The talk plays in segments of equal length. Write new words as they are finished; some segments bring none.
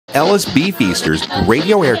Ellis Beefeaster's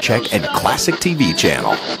Radio Aircheck and Classic TV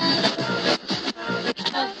channel.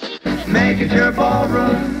 Make it your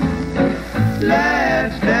ballroom.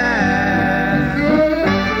 Let's dance.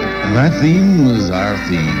 That theme was our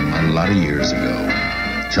theme a lot of years ago.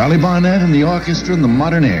 Charlie Barnett and the orchestra and the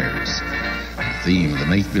modern airs. The theme of the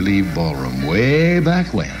Make Believe Ballroom way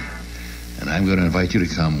back when. And I'm going to invite you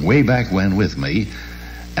to come way back when with me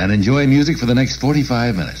and enjoy music for the next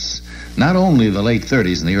 45 minutes. Not only the late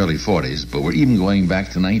 30s and the early 40s, but we're even going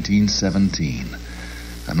back to 1917.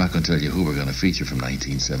 I'm not going to tell you who we're going to feature from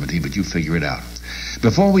 1917, but you figure it out.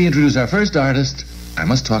 Before we introduce our first artist, I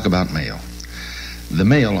must talk about mail. The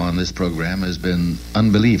mail on this program has been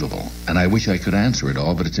unbelievable, and I wish I could answer it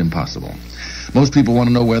all, but it's impossible. Most people want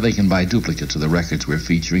to know where they can buy duplicates of the records we're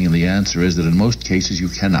featuring, and the answer is that in most cases you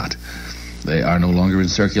cannot. They are no longer in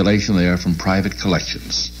circulation. They are from private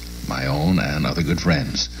collections, my own and other good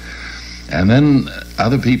friends. And then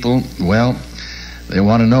other people, well, they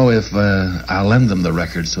want to know if I'll lend them the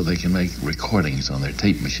records so they can make recordings on their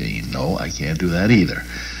tape machine. No, I can't do that either.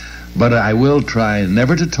 But I will try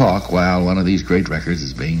never to talk while one of these great records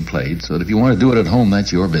is being played, so that if you want to do it at home,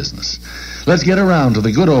 that's your business. Let's get around to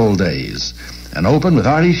the good old days and open with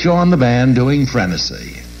Artie Shaw and the band doing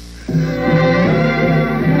Frenesy.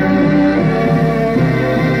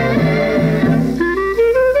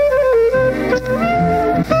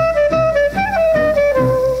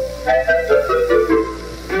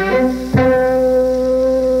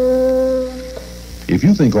 If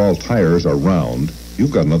you think all tires are round,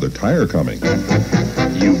 you've got another tire coming.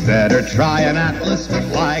 You better try an Atlas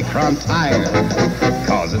Flycron tire,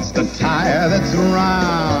 'cause it's the tire that's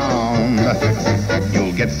round.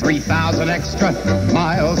 You'll get 3,000 extra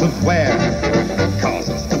miles of wear, 'cause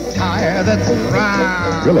it's the tire that's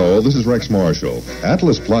round. Hello, this is Rex Marshall.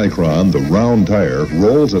 Atlas Flycron, the round tire,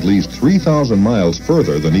 rolls at least 3,000 miles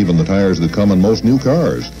further than even the tires that come in most new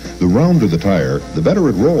cars. The rounder the tire, the better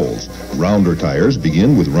it rolls. Rounder tires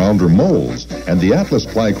begin with rounder molds, and the Atlas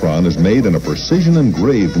Flycron is made in a precision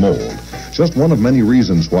engraved mold. Just one of many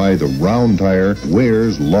reasons why the round tire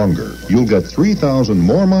wears longer. You'll get 3,000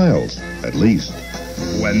 more miles, at least.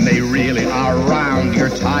 When they really are round, your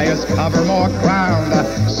tires cover more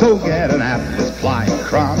ground. So get an Atlas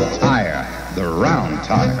Flycron tire, the round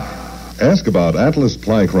tire. Ask about Atlas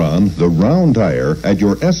Flycron, the round tire, at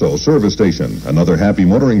your Esso service station. Another Happy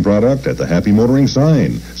Motoring product at the Happy Motoring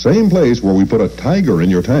sign. Same place where we put a tiger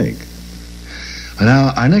in your tank.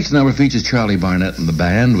 Now, our next number features Charlie Barnett and the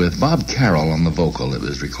band with Bob Carroll on the vocal. It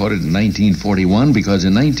was recorded in 1941 because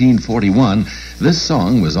in 1941, this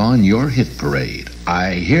song was on your hit parade.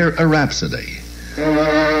 I Hear a Rhapsody.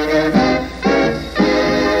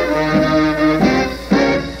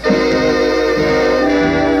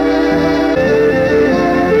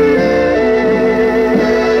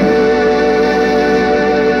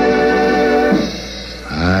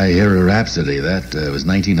 I Hear a Rhapsody. That was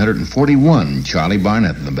 1941, Charlie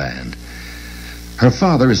Barnett and the band. Her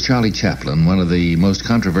father is Charlie Chaplin, one of the most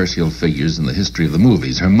controversial figures in the history of the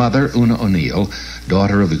movies. Her mother, Una O'Neill,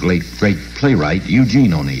 daughter of the great playwright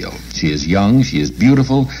Eugene O'Neill. She is young, she is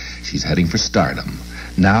beautiful, she's heading for stardom.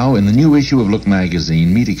 Now, in the new issue of Look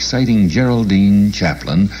magazine, meet exciting Geraldine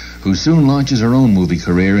Chaplin, who soon launches her own movie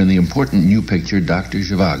career in the important new picture Dr.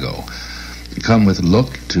 Zhivago. Come with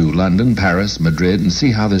Look to London, Paris, Madrid, and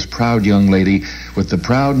see how this proud young lady with the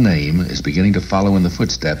proud name is beginning to follow in the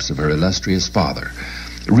footsteps of her illustrious father.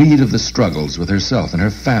 Read of the struggles with herself and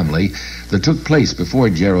her family that took place before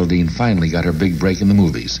Geraldine finally got her big break in the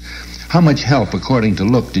movies. How much help, according to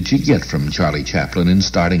Look, did she get from Charlie Chaplin in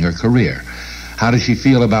starting her career? How does she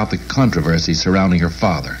feel about the controversy surrounding her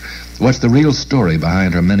father? What's the real story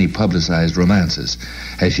behind her many publicized romances?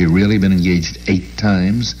 Has she really been engaged 8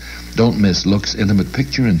 times? Don't miss Look's intimate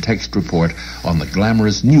picture and text report on the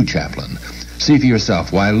glamorous new Chaplin. See for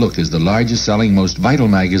yourself why Look is the largest selling, most vital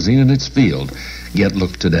magazine in its field. Get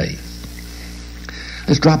Look today.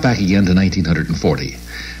 Let's drop back again to 1940.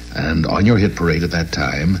 And on your hit parade at that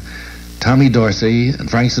time, Tommy Dorsey and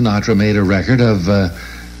Frank Sinatra made a record of a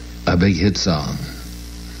big hit song.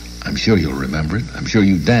 I'm sure you'll remember it. I'm sure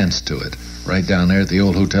you danced to it right down there at the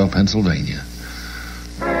old Hotel Pennsylvania.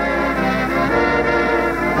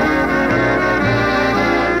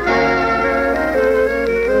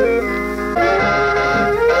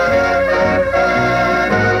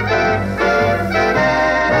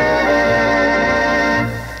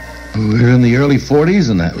 We were in the early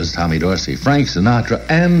 40s, and that was Tommy Dorsey, Frank Sinatra,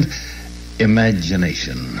 and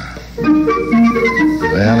Imagination.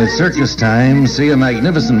 Well, it's circus time. See a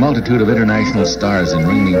magnificent multitude of international stars in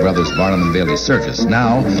Ringling Brothers Barnum and Bailey Circus.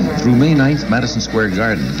 Now, through May 9th, Madison Square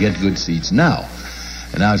Garden. Get good seats now.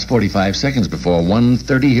 And now it's 45 seconds before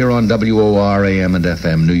 1:30 here on WOR AM and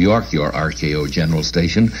FM New York, your RKO General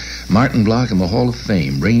Station. Martin Block and the Hall of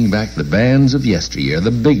Fame, bringing back the bands of yesteryear,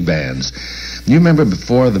 the big bands. You remember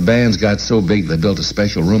before the bands got so big, they built a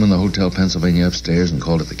special room in the Hotel Pennsylvania upstairs and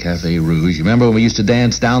called it the Cafe Rouge. You remember when we used to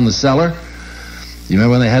dance down the cellar? You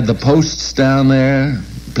remember when they had the posts down there,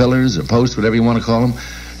 pillars or posts, whatever you want to call them?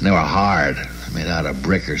 And they were hard, made out of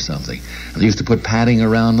brick or something. And they used to put padding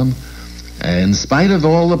around them. In spite of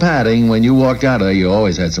all the padding, when you walked out of there, you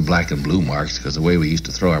always had some black and blue marks because the way we used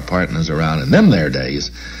to throw our partners around in them there days,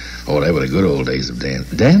 oh, they were the good old days of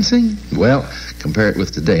dancing. Well, compare it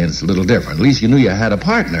with today, and it's a little different. At least you knew you had a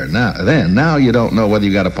partner. Now you don't know whether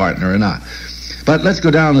you got a partner or not. But let's go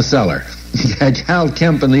down the cellar. You had Hal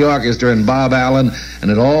Kemp in the orchestra and Bob Allen, and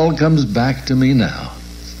it all comes back to me now.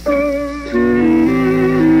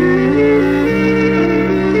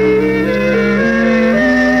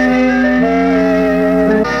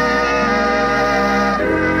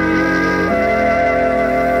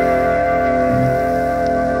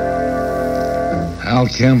 Hal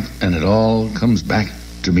Kemp, and it all comes back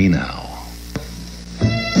to me now.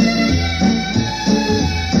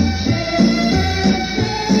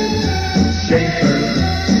 Schaefer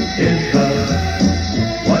is the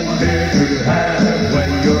one beer to have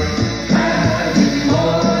when you're having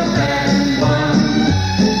more than one.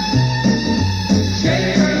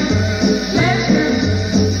 Schaefer, pleasure,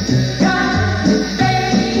 got to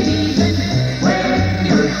stay even when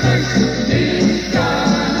your thirst is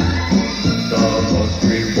gone. The most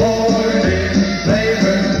rewarding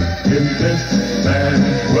flavor in this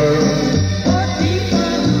man's world. For people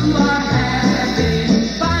who are having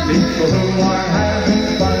fun. People who are having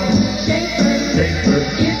fun. Schaefer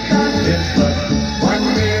is the one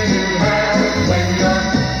beer you have when you're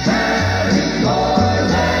having more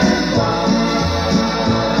than one.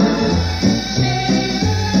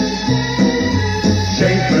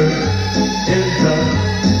 Schaefer is the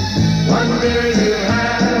one beer you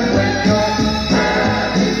have when you're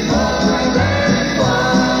having more than one.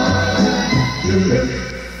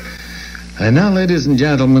 And now, ladies and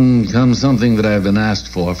gentlemen, comes something that I've been asked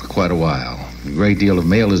for quite a while. A great deal of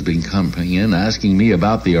mail has been coming in asking me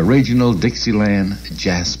about the original Dixieland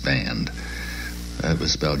Jazz Band. That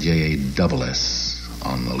was spelled J-A-S-S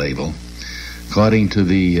on the label. According to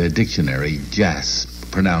the dictionary, jazz,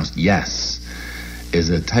 pronounced yas, is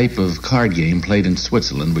a type of card game played in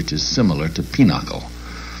Switzerland which is similar to pinochle.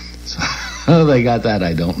 So how they got that,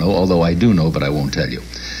 I don't know, although I do know, but I won't tell you.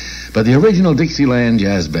 But the original Dixieland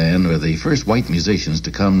Jazz Band were the first white musicians to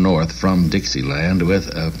come north from Dixieland with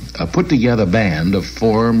a put-together band of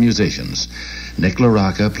 4 musicians. Nick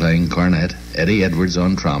LaRocca playing cornet, Eddie Edwards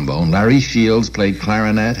on trombone, Larry Shields played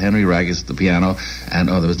clarinet, Henry Ragus the piano, and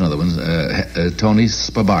there was another one, Tony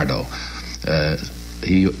Spabardo.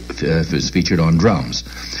 He was featured on drums.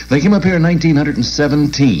 They came up here in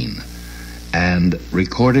 1917 and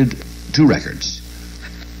recorded 2 records.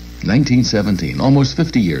 1917, almost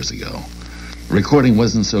 50 years ago. Recording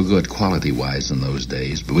wasn't so good quality-wise in those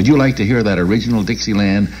days, but would you like to hear that original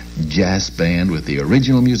Dixieland Jazz Band with the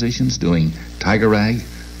original musicians doing Tiger Rag?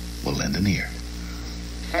 Well, lend an ear.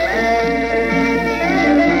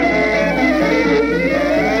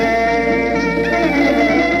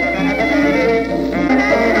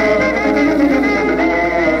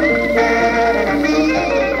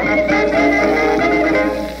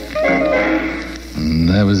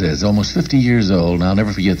 That was it. It's almost 50 years old, and I'll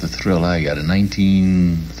never forget the thrill I got in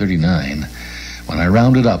 1939 when I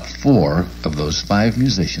rounded up 4 of those 5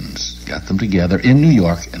 musicians, got them together in New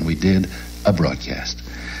York, and we did a broadcast.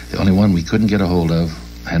 The only one we couldn't get a hold of,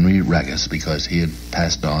 Henry Ragus, because he had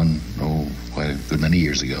passed on, quite a good many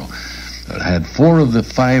years ago. But I had 4 of the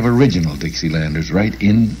 5 original Dixielanders right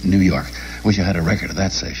in New York. Wish I had a record of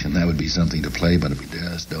that session. That would be something to play, but we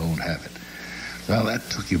just don't have it. Well, that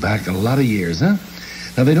took you back a lot of years, huh?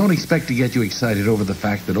 Now, they don't expect to get you excited over the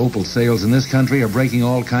fact that Opel sales in this country are breaking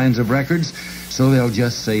all kinds of records, so they'll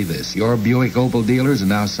just say this. Your Buick Opel dealers are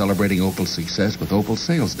now celebrating Opel's success with Opel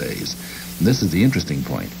Sales Days. And this is the interesting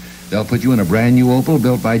point. They'll put you in a brand new Opel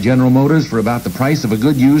built by General Motors for about the price of a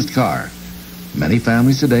good used car. Many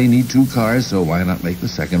families today need 2 cars, so why not make the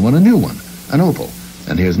second one a new one, an Opel?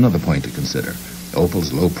 And here's another point to consider.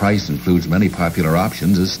 Opel's low price includes many popular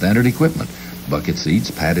options as standard equipment. Bucket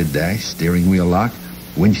seats, padded dash, steering wheel lock,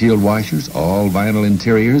 windshield washers, all vinyl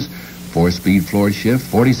interiors, 4-speed floor shift,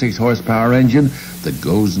 46 horsepower engine that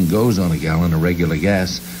goes and goes on a gallon of regular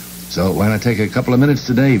gas. So why not take a couple of minutes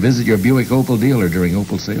today, visit your Buick Opel dealer during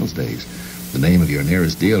Opel Sales Days. The name of your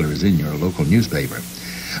nearest dealer is in your local newspaper.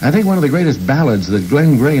 I think one of the greatest ballads that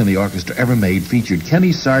Glenn Gray and the orchestra ever made featured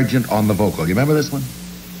Kenny Sargent on the vocal. You remember this one?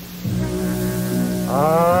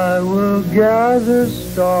 I will gather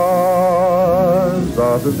stars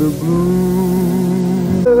out of the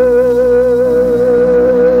blue.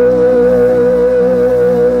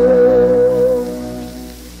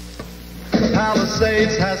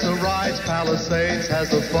 Palisades has the rides, Palisades has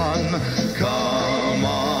the fun. Come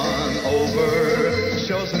on over.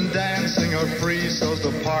 Shows and dancing are free, so's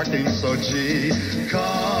the parking, so gee.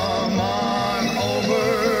 Come on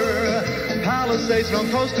over. Palisades from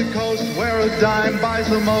coast to coast, where a dime buys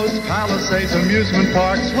the most. Palisades Amusement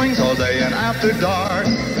Park swings all day and after dark.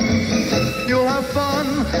 You'll have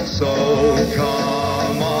fun, so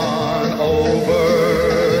come on over.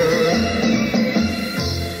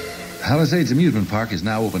 Palisades Amusement Park is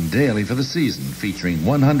now open daily for the season, featuring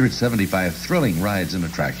 175 thrilling rides and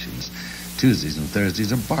attractions. Tuesdays and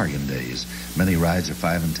Thursdays are bargain days. Many rides are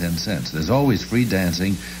 5 and 10 cents. There's always free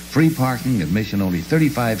dancing, free parking, admission only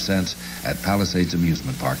 35 cents at Palisades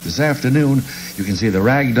Amusement Park. This afternoon, you can see the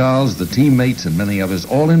Rag Dolls, the Teammates, and many others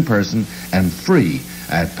all in person and free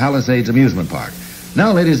at Palisades Amusement Park.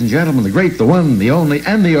 Now, ladies and gentlemen, the great, the one, the only,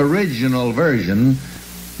 and the original version,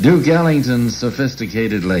 Duke Ellington's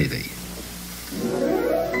Sophisticated Lady.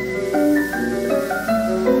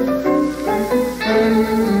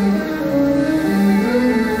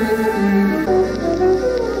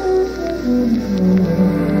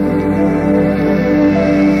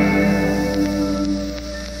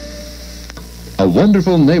 A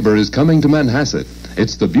wonderful neighbor is coming to Manhasset.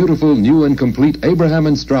 It's the beautiful, new and complete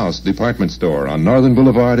Abraham & Straus department store on Northern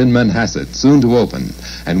Boulevard in Manhasset, soon to open.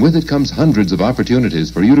 And with it comes hundreds of opportunities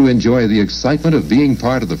for you to enjoy the excitement of being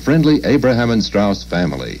part of the friendly Abraham & Straus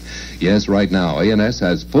family. Yes, right now, A&S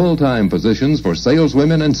has full-time positions for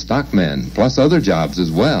saleswomen and stockmen, plus other jobs as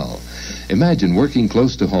well. Imagine working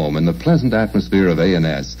close to home in the pleasant atmosphere of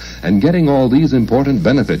A&S and getting all these important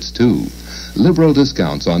benefits, too. Liberal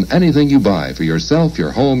discounts on anything you buy for yourself,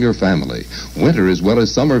 your home, your family. Winter as well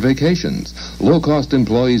as summer vacations. Low-cost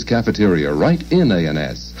employees cafeteria right in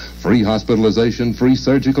A&S. Free hospitalization, free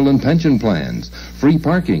surgical and pension plans. Free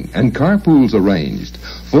parking and carpools arranged.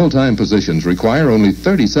 Full-time positions require only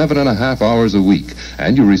 37.5 hours a week,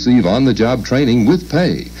 and you receive on-the-job training with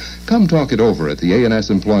pay. Come talk it over at the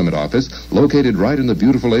A&S Employment Office, located right in the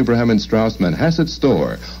beautiful Abraham & Straus Manhasset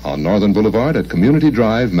store on Northern Boulevard at Community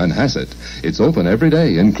Drive, Manhasset. It's open every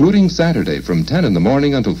day, including Saturday, from 10 in the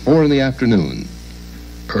morning until 4 in the afternoon.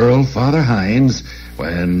 Earl Father Hines,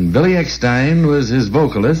 when Billy Eckstein was his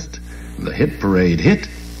vocalist, the hit parade hit,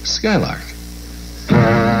 Skylark.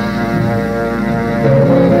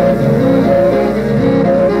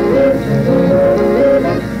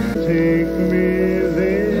 Take me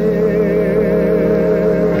there.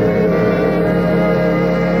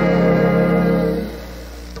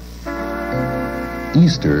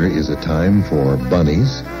 Easter is a time for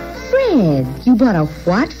bunnies Fred, you bought a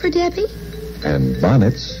what for Debbie? and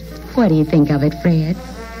bonnets What do you think of it, Fred?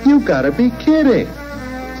 You gotta be kidding.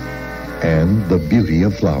 And the beauty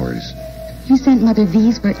of flowers. You sent Mother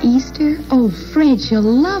these for Easter? Oh, Fred, she'll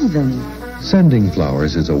love them. Sending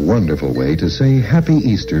flowers is a wonderful way to say Happy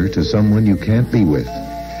Easter to someone you can't be with.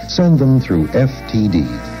 Send them through FTD.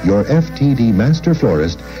 Your FTD master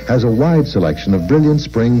florist has a wide selection of brilliant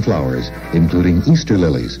spring flowers, including Easter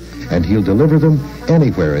lilies, and he'll deliver them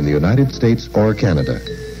anywhere in the United States or Canada.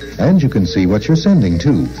 And you can see what you're sending,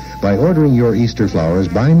 too, by ordering your Easter flowers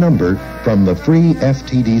by number from the free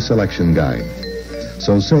FTD selection guide.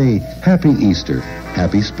 So say Happy Easter,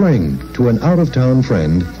 Happy Spring to an out-of-town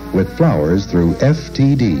friend with flowers through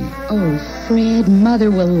FTD. Oh, Fred,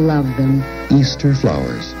 Mother will love them. Easter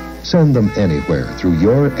flowers. Send them anywhere through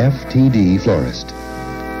your FTD florist.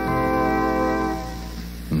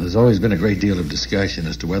 And there's always been a great deal of discussion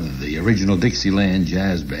as to whether the original Dixieland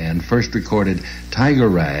Jazz Band first recorded Tiger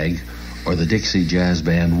Rag or the Dixie Jazz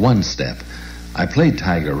Band One Step. I played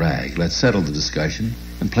Tiger Rag. Let's settle the discussion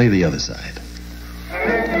and play the other side.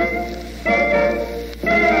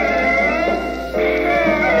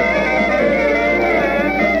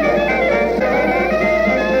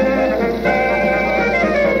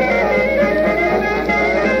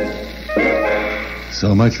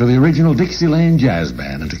 So much for the original Dixieland Jazz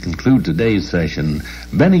Band. And to conclude today's session,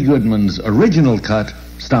 Benny Goodman's original cut,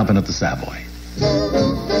 Stompin' at the Savoy.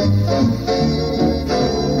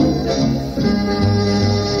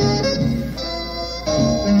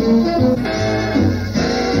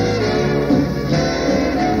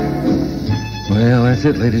 Well, that's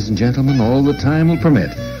it, ladies and gentlemen. All the time will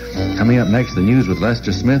permit. Coming up next, the news with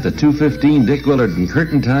Lester Smith. At 2:15, Dick Willard and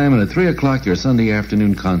Curtain Time. And at 3 o'clock, your Sunday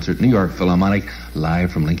afternoon concert, New York Philharmonic,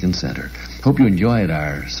 live from Lincoln Center. Hope you enjoyed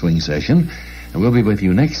our swing session. And we'll be with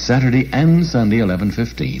you next Saturday and Sunday,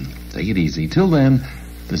 11:15. Take it easy. Till then,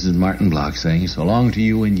 this is Martin Block saying so long to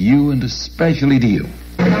you and especially to you.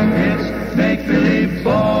 It's Make Believe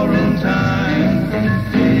Ballroom time.